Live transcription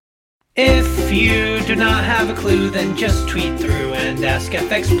If you do not have a clue, then just tweet through and ask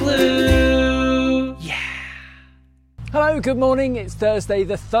FX Blue. Yeah. Hello, good morning. It's Thursday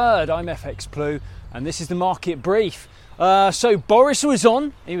the 3rd. I'm FX Blue and this is the market brief. So Boris was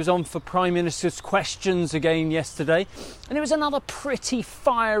on. He was on for Prime Minister's questions again yesterday, and it was another pretty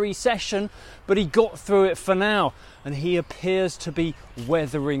fiery session, but he got through it for now and he appears to be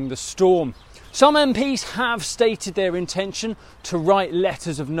weathering the storm. Some MPs have stated their intention to write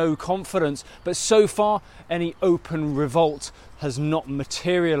letters of no confidence, but so far any open revolt has not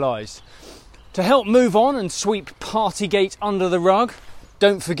materialised. To help move on and sweep Partygate under the rug,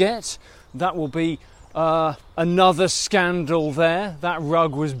 don't forget that will be another scandal there. That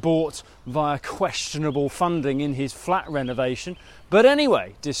rug was bought via questionable funding in his flat renovation. But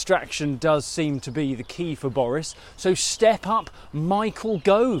anyway, distraction does seem to be the key for Boris. So step up, Michael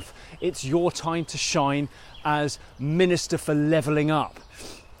Gove. It's your time to shine as Minister for Levelling Up.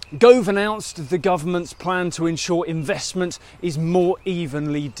 Gove announced the government's plan to ensure investment is more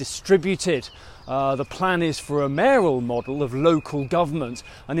evenly distributed. The plan is for a mayoral model of local government,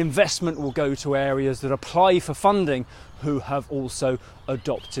 and investment will go to areas that apply for funding who have also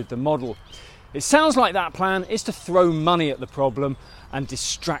adopted the model. It sounds like that plan is to throw money at the problem and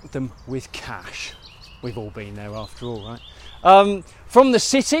distract them with cash. We've all been there after all, right? From the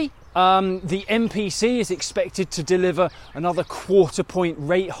city, the MPC is expected to deliver another quarter-point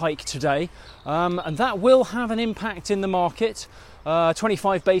rate hike today, and that will have an impact in the market.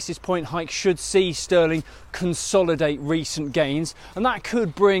 25 basis point hike should see sterling consolidate recent gains, and that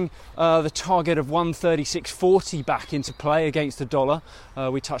could bring the target of 136.40 back into play against the dollar.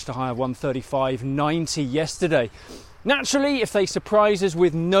 We touched a high of 135.90 yesterday. Naturally, if they surprise us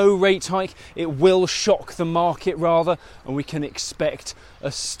with no rate hike, it will shock the market rather, and we can expect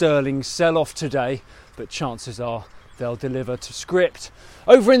a sterling sell-off today, but chances are they'll deliver to script.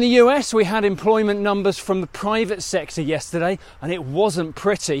 Over in the US, we had employment numbers from the private sector yesterday, and it wasn't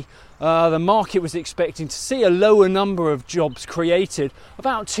pretty. The market was expecting to see a lower number of jobs created,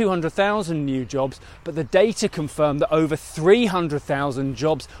 about 200,000 new jobs, but the data confirmed that over 300,000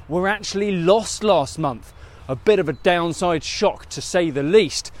 jobs were actually lost last month. A bit of a downside shock, to say the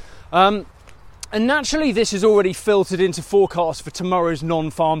least. And naturally, this has already filtered into forecasts for tomorrow's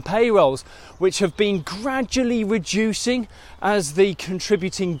non-farm payrolls, which have been gradually reducing as the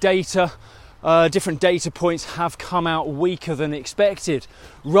contributing data, different data points have come out weaker than expected.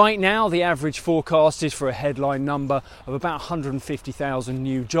 Right now, the average forecast is for a headline number of about 150,000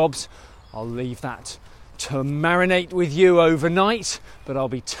 new jobs. I'll leave that to marinate with you overnight, but I'll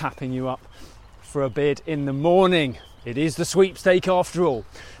be tapping you up for a bid in the morning. It is the sweepstake after all.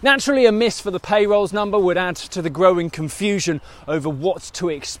 Naturally, a miss for the payrolls number would add to the growing confusion over what to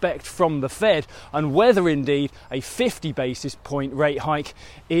expect from the Fed and whether indeed a 50 basis point rate hike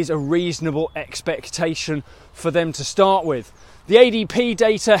is a reasonable expectation for them to start with. The ADP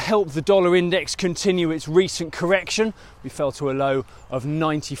data helped the dollar index continue its recent correction. We fell to a low of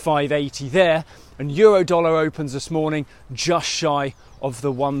 95.80 there, and euro dollar opens this morning just shy of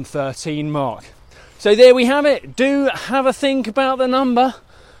the 113 mark. So there we have it. Do have a think about the number.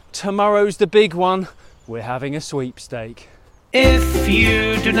 Tomorrow's the big one. We're having a sweepstake. If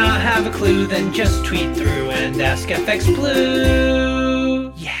you do not have a clue, then just tweet through and ask FX Blue.